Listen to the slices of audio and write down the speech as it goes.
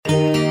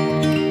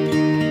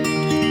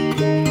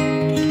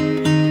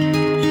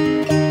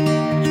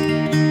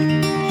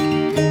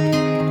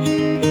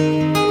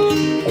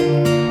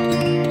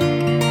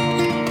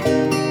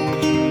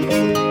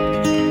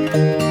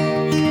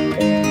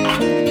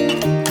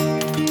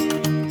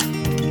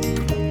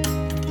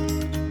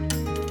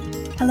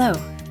Hello,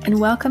 and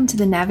welcome to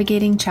the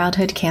Navigating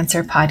Childhood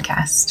Cancer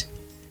podcast.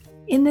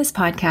 In this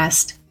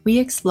podcast, we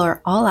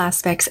explore all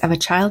aspects of a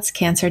child's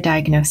cancer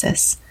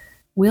diagnosis.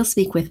 We'll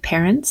speak with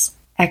parents,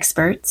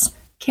 experts,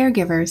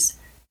 caregivers,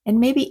 and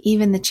maybe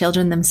even the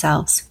children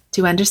themselves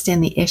to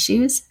understand the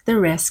issues, the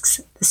risks,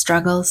 the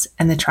struggles,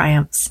 and the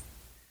triumphs.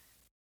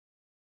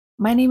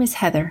 My name is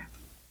Heather,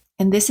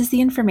 and this is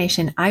the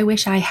information I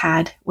wish I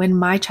had when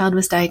my child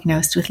was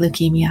diagnosed with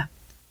leukemia.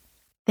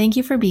 Thank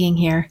you for being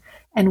here,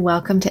 and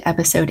welcome to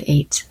episode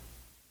 8.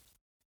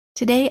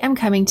 Today I'm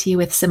coming to you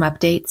with some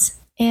updates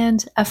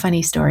and a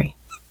funny story.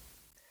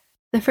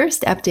 The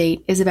first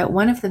update is about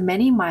one of the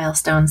many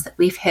milestones that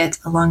we've hit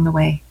along the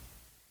way.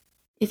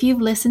 If you've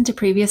listened to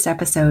previous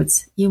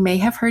episodes, you may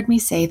have heard me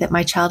say that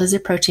my child is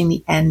approaching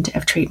the end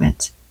of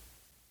treatment.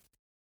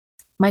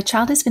 My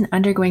child has been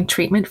undergoing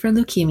treatment for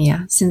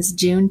leukemia since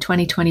June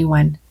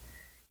 2021,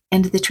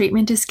 and the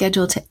treatment is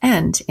scheduled to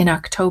end in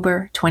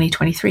October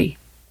 2023.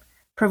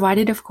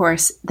 Provided, of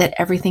course, that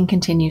everything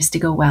continues to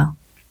go well.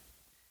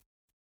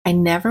 I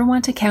never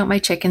want to count my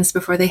chickens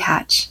before they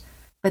hatch,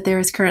 but there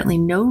is currently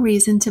no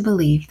reason to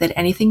believe that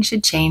anything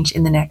should change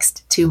in the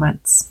next 2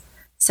 months.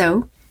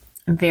 So,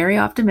 I'm very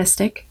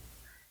optimistic,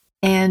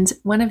 and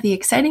one of the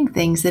exciting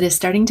things that is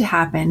starting to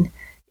happen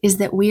is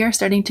that we are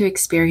starting to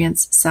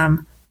experience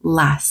some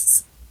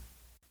lasts.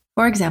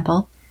 For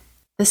example,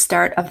 the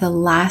start of the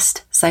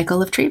last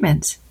cycle of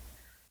treatment,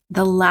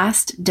 the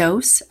last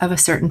dose of a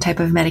certain type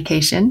of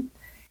medication,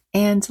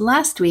 and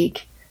last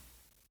week,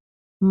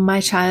 my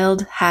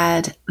child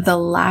had the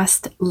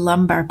last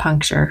lumbar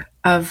puncture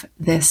of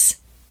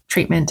this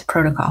treatment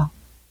protocol.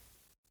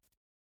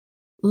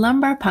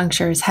 Lumbar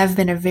punctures have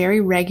been a very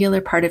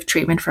regular part of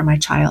treatment for my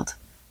child.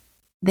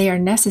 They are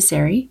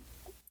necessary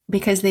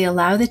because they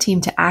allow the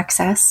team to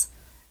access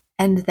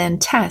and then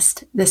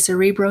test the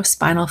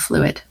cerebrospinal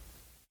fluid,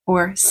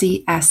 or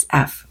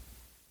CSF.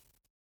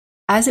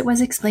 As it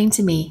was explained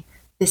to me,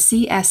 the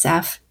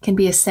CSF can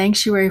be a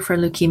sanctuary for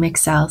leukemic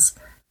cells,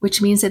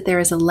 which means that there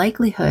is a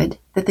likelihood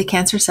that the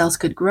cancer cells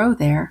could grow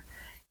there,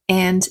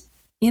 and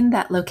in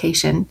that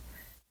location,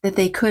 that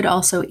they could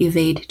also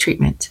evade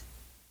treatment.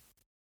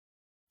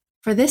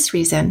 For this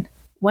reason,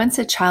 once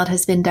a child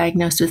has been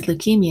diagnosed with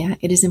leukemia,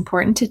 it is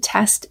important to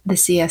test the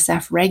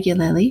CSF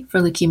regularly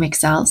for leukemic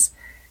cells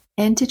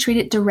and to treat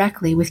it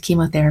directly with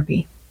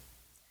chemotherapy.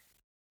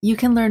 You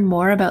can learn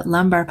more about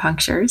lumbar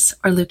punctures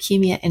or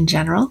leukemia in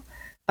general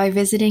by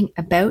visiting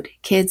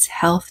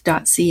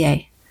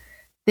aboutkidshealth.ca.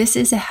 This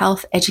is a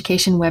health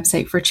education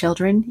website for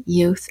children,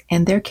 youth,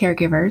 and their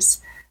caregivers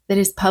that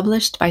is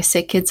published by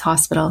Sick Kids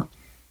Hospital,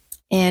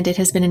 and it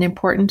has been an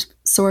important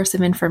source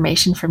of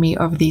information for me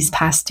over these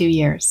past 2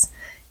 years.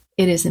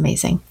 It is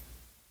amazing.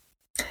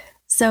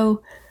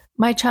 So,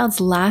 my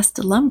child's last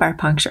lumbar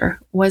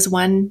puncture was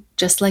one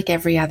just like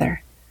every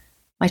other.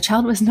 My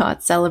child was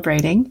not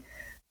celebrating,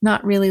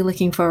 not really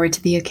looking forward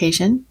to the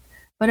occasion,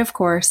 but of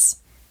course,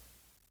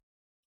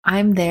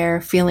 I'm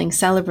there feeling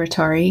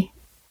celebratory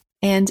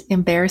and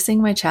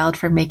embarrassing my child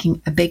for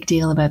making a big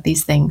deal about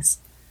these things.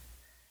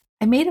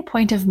 I made a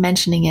point of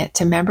mentioning it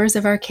to members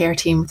of our care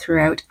team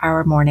throughout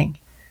our morning,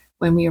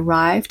 when we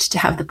arrived to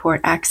have the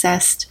port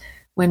accessed,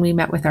 when we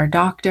met with our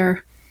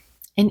doctor,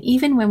 and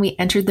even when we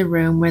entered the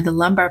room where the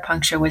lumbar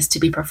puncture was to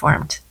be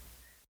performed.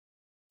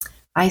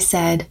 I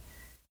said,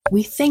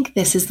 "We think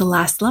this is the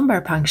last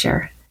lumbar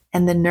puncture,"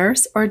 and the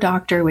nurse or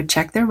doctor would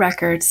check their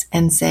records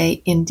and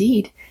say,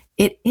 "Indeed,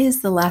 it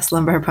is the last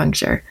lumbar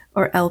puncture,"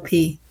 or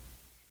LP.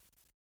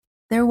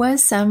 There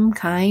was some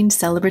kind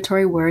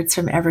celebratory words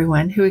from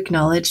everyone who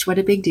acknowledged what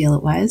a big deal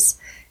it was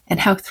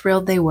and how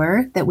thrilled they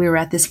were that we were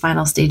at this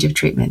final stage of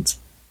treatment.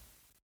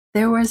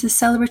 There was a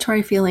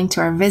celebratory feeling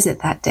to our visit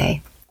that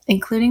day,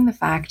 including the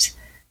fact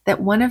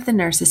that one of the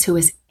nurses who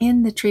was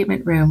in the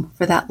treatment room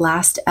for that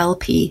last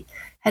LP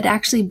had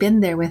actually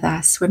been there with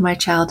us when my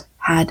child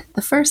had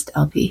the first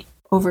LP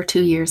over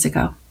 2 years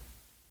ago.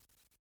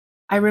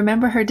 I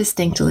remember her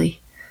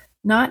distinctly,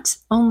 not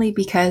only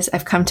because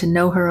I've come to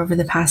know her over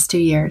the past 2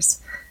 years,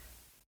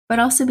 but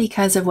also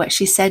because of what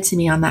she said to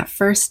me on that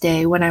first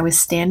day when I was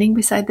standing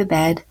beside the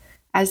bed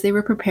as they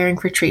were preparing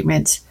for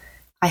treatment.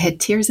 I had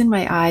tears in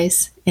my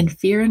eyes and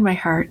fear in my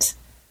heart,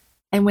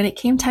 and when it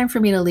came time for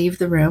me to leave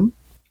the room,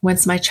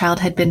 once my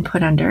child had been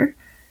put under,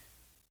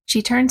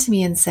 she turned to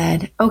me and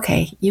said,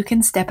 "Okay, you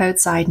can step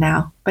outside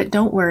now, but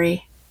don't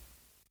worry,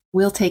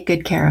 we'll take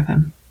good care of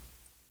him."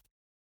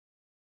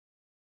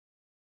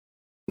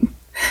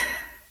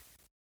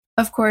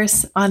 Of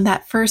course, on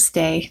that first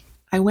day,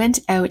 I went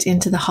out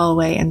into the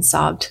hallway and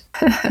sobbed.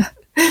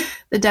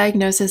 The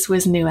diagnosis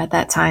was new at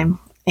that time,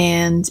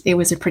 and it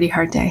was a pretty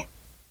hard day.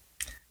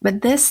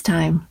 But this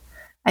time,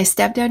 I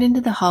stepped out into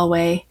the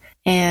hallway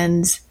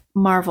and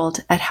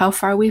marveled at how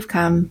far we've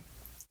come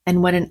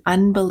and what an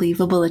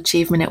unbelievable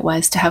achievement it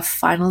was to have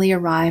finally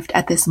arrived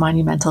at this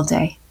monumental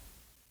day.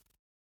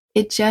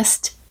 It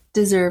just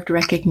deserved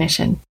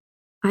recognition.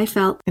 I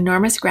felt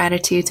enormous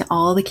gratitude to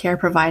all the care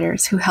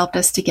providers who helped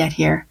us to get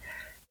here,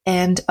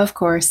 and of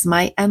course,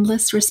 my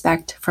endless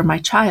respect for my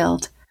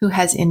child who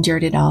has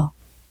endured it all.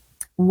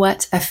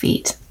 What a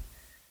feat.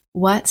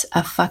 What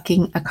a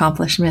fucking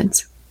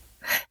accomplishment.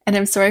 And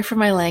I'm sorry for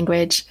my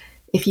language.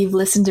 If you've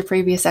listened to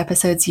previous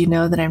episodes, you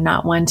know that I'm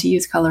not one to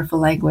use colorful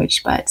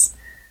language, but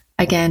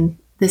again,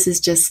 this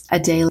is just a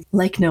day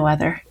like no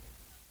other.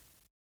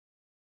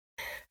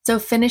 So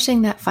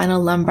finishing that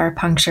final lumbar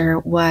puncture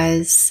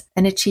was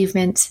an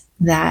achievement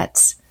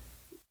that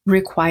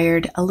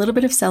required a little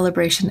bit of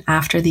celebration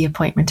after the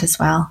appointment as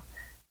well.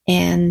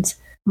 And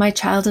my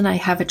child and I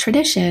have a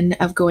tradition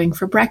of going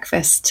for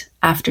breakfast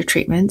after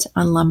treatment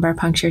on lumbar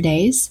puncture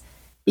days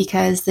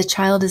because the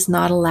child is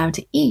not allowed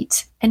to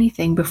eat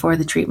anything before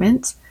the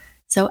treatment.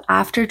 So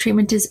after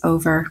treatment is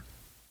over,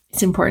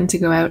 it's important to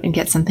go out and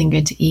get something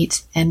good to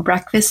eat. And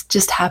breakfast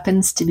just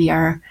happens to be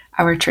our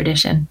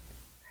tradition.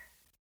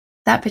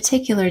 That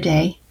particular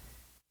day,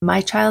 my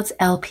child's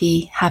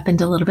LP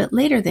happened a little bit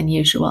later than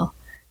usual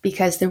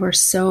because there were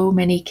so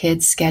many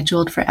kids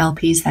scheduled for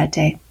LPs that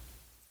day.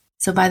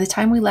 So by the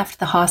time we left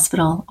the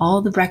hospital,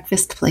 all the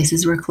breakfast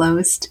places were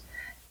closed.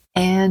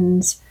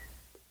 And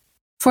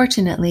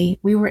fortunately,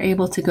 we were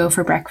able to go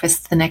for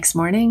breakfast the next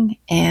morning.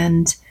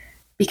 And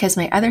because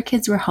my other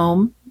kids were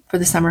home for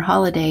the summer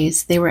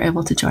holidays, they were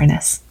able to join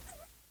us.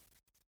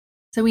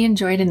 So we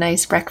enjoyed a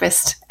nice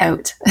breakfast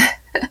out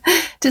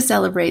to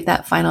celebrate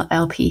that final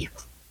LP.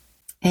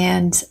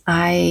 And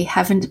I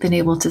haven't been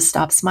able to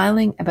stop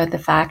smiling about the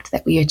fact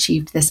that we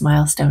achieved this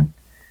milestone.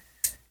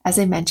 As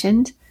I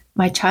mentioned,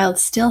 my child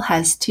still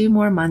has 2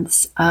 more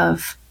months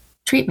of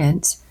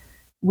treatment,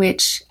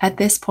 which at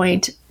this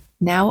point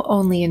now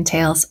only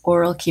entails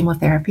oral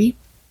chemotherapy.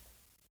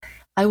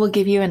 I will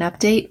give you an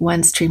update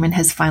once treatment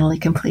has finally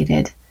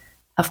completed.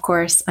 Of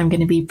course, I'm going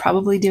to be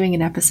probably doing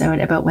an episode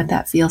about what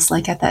that feels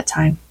like at that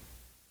time.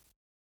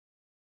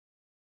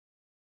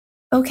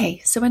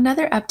 Okay, so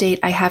another update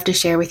I have to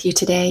share with you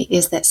today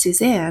is that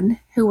Susanne,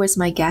 who was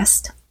my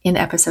guest in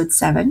episode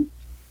 7,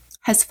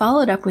 has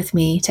followed up with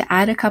me to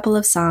add a couple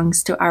of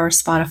songs to our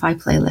Spotify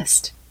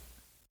playlist.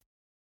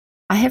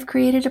 I have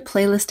created a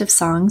playlist of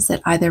songs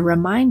that either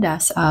remind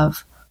us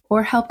of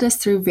or helped us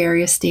through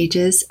various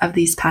stages of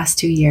these past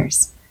 2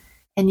 years.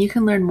 And you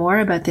can learn more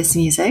about this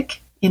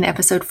music in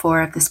episode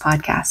 4 of this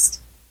podcast.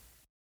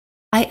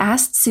 I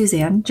asked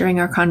Susanne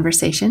during our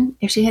conversation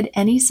if she had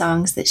any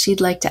songs that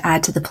she'd like to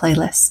add to the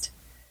playlist.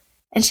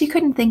 And she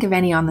couldn't think of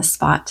any on the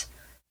spot,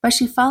 but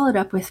she followed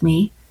up with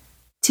me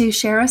to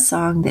share a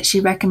song that she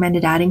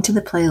recommended adding to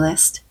the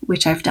playlist,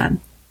 which I've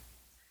done.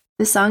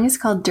 The song is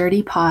called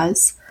Dirty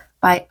Paws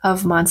by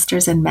Of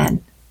Monsters and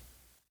Men.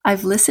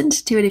 I've listened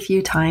to it a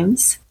few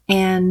times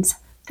and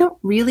don't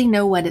really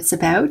know what it's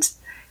about,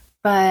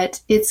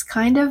 but it's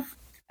kind of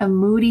a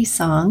moody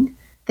song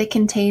that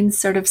contains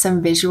sort of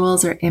some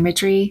visuals or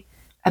imagery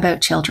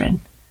about children.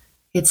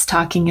 It's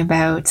talking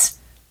about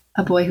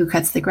a boy who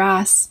cuts the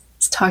grass.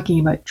 It's talking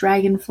about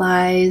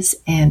dragonflies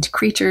and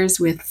creatures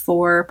with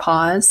 4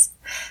 paws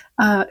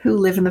who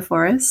live in the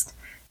forest.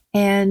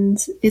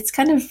 And it's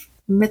kind of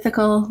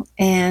mythical,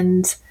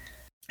 and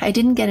I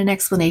didn't get an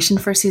explanation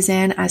for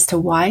Susanne as to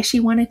why she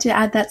wanted to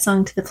add that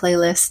song to the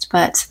playlist,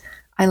 but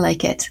I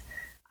like it.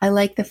 I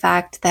like the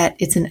fact that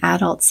it's an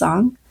adult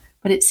song,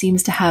 but it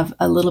seems to have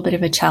a little bit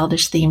of a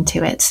childish theme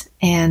to it.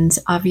 And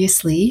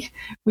obviously,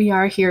 we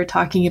are here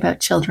talking about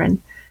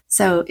children,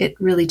 so it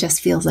really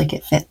just feels like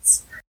it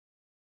fits.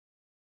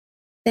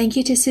 Thank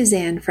you to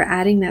Susanne for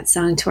adding that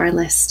song to our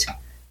list.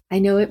 I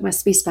know it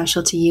must be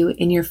special to you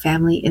and your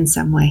family in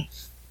some way.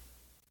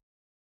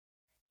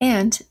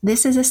 And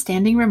this is a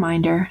standing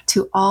reminder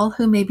to all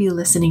who may be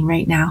listening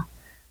right now.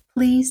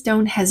 Please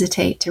don't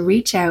hesitate to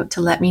reach out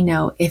to let me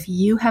know if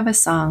you have a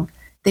song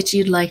that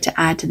you'd like to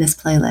add to this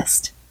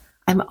playlist.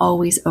 I'm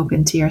always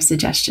open to your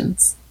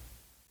suggestions.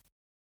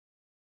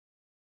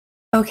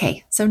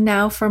 Okay, so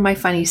now for my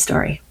funny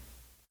story.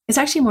 It's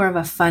actually more of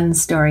a fun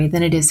story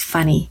than it is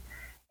funny,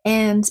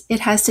 and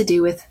it has to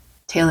do with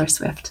Taylor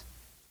Swift.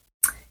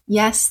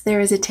 Yes, there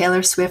is a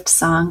Taylor Swift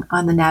song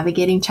on the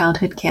Navigating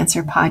Childhood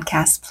Cancer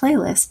podcast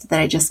playlist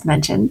that I just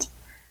mentioned,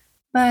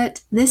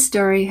 but this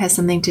story has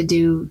something to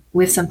do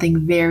with something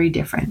very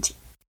different.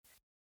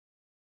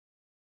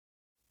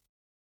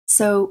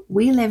 So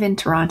we live in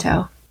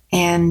Toronto,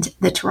 and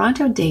the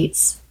Toronto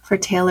dates for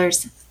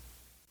Taylor's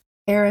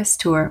Eras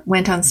Tour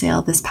went on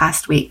sale this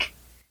past week.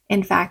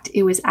 In fact,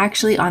 it was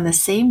actually on the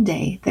same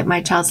day that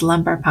my child's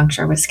lumbar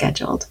puncture was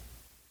scheduled.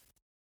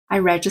 I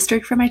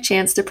registered for my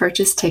chance to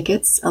purchase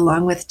tickets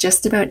along with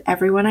just about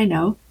everyone I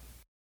know,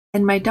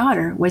 and my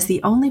daughter was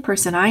the only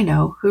person I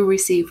know who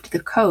received the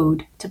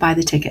code to buy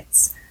the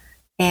tickets.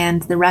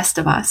 And the rest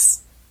of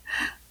us,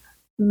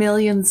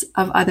 millions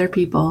of other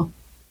people,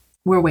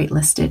 were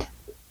waitlisted.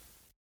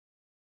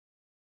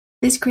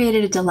 This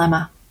created a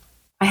dilemma.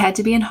 I had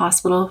to be in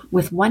hospital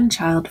with one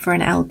child for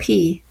an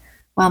LP,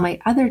 while my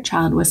other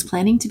child was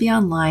planning to be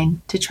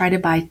online to try to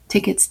buy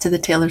tickets to the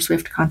Taylor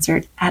Swift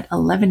concert at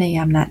 11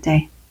 a.m. that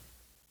day.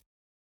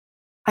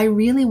 I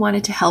really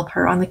wanted to help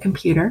her on the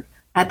computer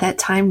at that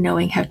time,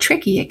 knowing how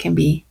tricky it can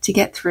be to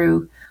get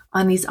through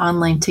on these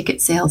online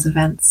ticket sales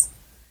events.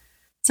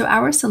 So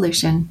our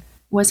solution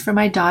was for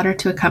my daughter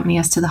to accompany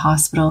us to the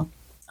hospital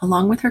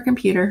along with her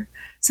computer,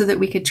 so that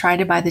we could try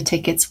to buy the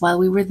tickets while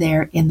we were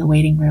there in the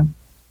waiting room.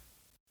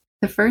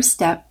 The first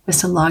step was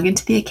to log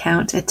into the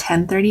account at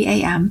 10:30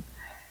 a.m.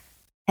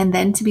 and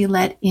then to be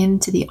let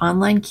into the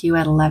online queue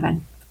at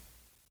 11.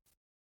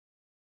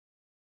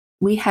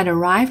 We had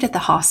arrived at the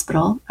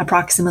hospital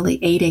approximately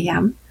 8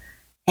 a.m.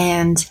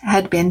 and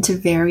had been to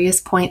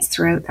various points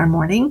throughout our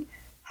morning,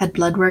 had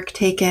blood work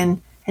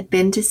taken, had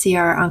been to see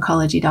our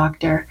oncology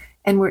doctor,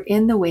 and were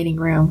in the waiting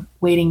room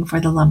waiting for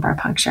the lumbar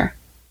puncture.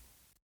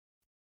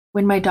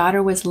 When my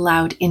daughter was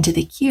allowed into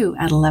the queue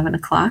at 11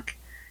 o'clock,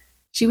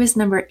 she was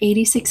number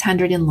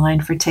 8,600 in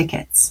line for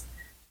tickets.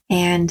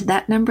 And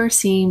that number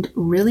seemed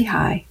really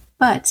high,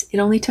 but it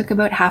only took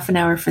about half an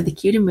hour for the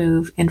queue to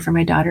move and for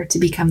my daughter to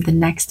become the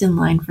next in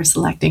line for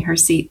selecting her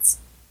seats.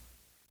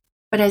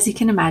 But as you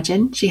can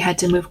imagine, she had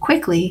to move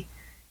quickly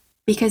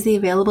because the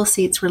available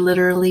seats were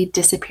literally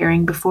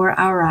disappearing before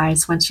our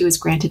eyes once she was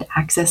granted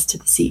access to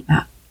the seat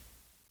map.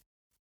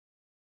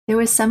 There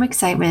was some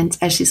excitement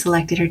as she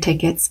selected her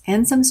tickets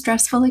and some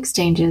stressful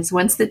exchanges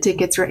once the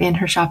tickets were in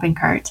her shopping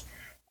cart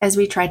as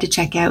we tried to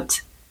check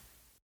out.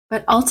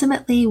 But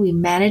ultimately, we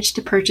managed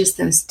to purchase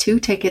those 2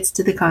 tickets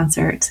to the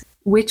concert,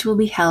 which will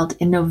be held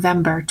in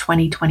November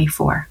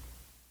 2024.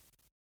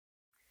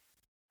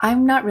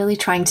 I'm not really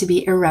trying to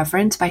be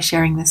irreverent by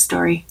sharing this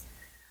story.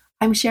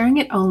 I'm sharing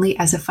it only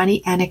as a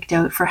funny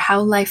anecdote for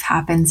how life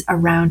happens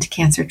around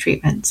cancer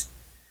treatment.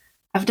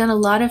 I've done a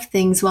lot of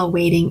things while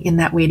waiting in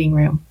that waiting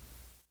room.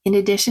 In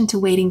addition to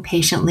waiting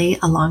patiently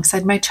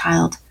alongside my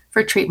child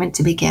for treatment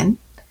to begin,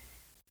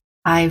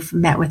 I've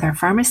met with our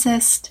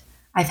pharmacist.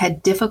 I've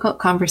had difficult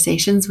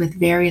conversations with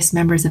various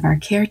members of our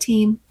care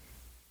team.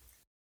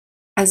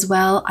 As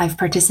well, I've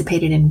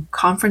participated in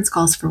conference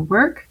calls for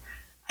work.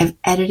 I've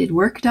edited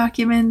work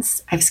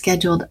documents. I've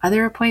scheduled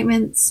other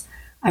appointments.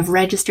 I've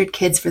registered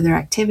kids for their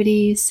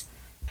activities.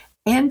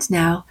 And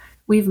now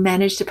we've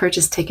managed to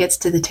purchase tickets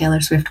to the Taylor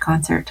Swift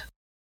concert,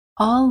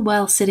 all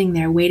while sitting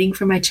there waiting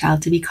for my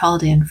child to be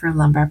called in for a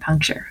lumbar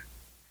puncture.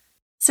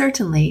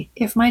 Certainly,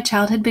 if my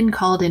child had been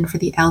called in for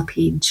the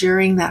LP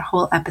during that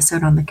whole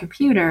episode on the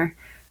computer,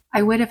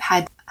 I would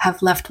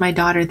have left my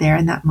daughter there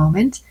in that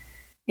moment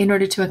in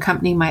order to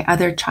accompany my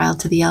other child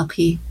to the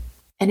LP,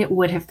 and it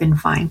would have been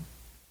fine.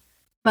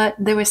 But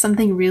there was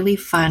something really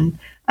fun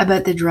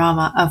about the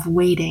drama of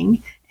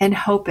waiting and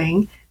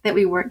hoping that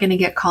we weren't going to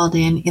get called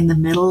in the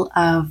middle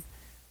of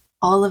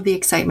all of the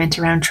excitement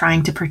around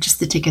trying to purchase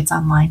the tickets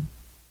online.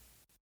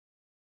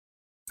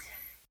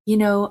 You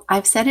know,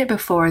 I've said it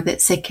before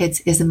that Sick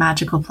Kids is a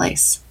magical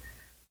place.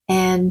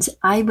 And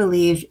I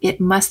believe it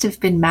must have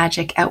been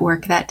magic at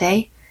work that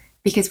day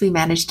because we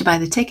managed to buy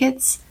the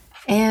tickets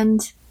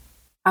and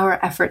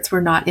our efforts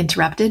were not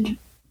interrupted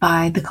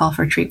by the call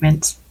for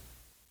treatment.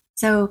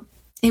 So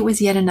it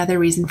was yet another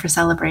reason for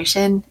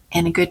celebration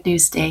and a good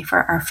news day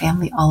for our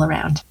family all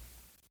around.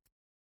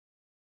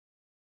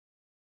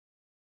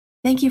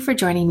 Thank you for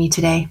joining me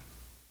today.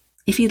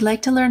 If you'd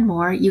like to learn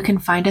more, you can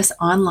find us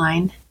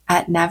online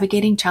at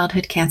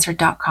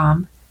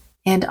navigatingchildhoodcancer.com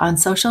and on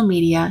social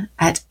media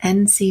at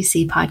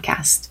NCC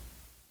Podcast.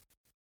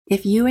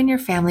 If you and your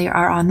family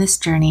are on this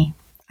journey,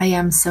 I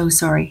am so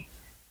sorry.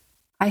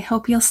 I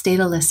hope you'll stay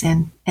to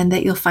listen and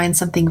that you'll find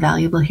something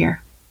valuable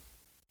here.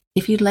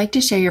 If you'd like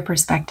to share your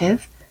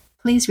perspective,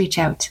 please reach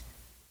out.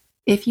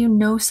 If you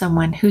know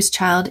someone whose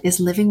child is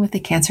living with a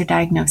cancer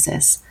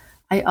diagnosis,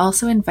 I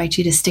also invite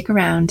you to stick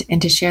around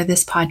and to share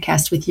this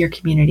podcast with your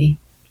community.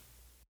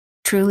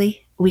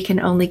 Truly, we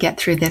can only get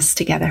through this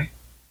together.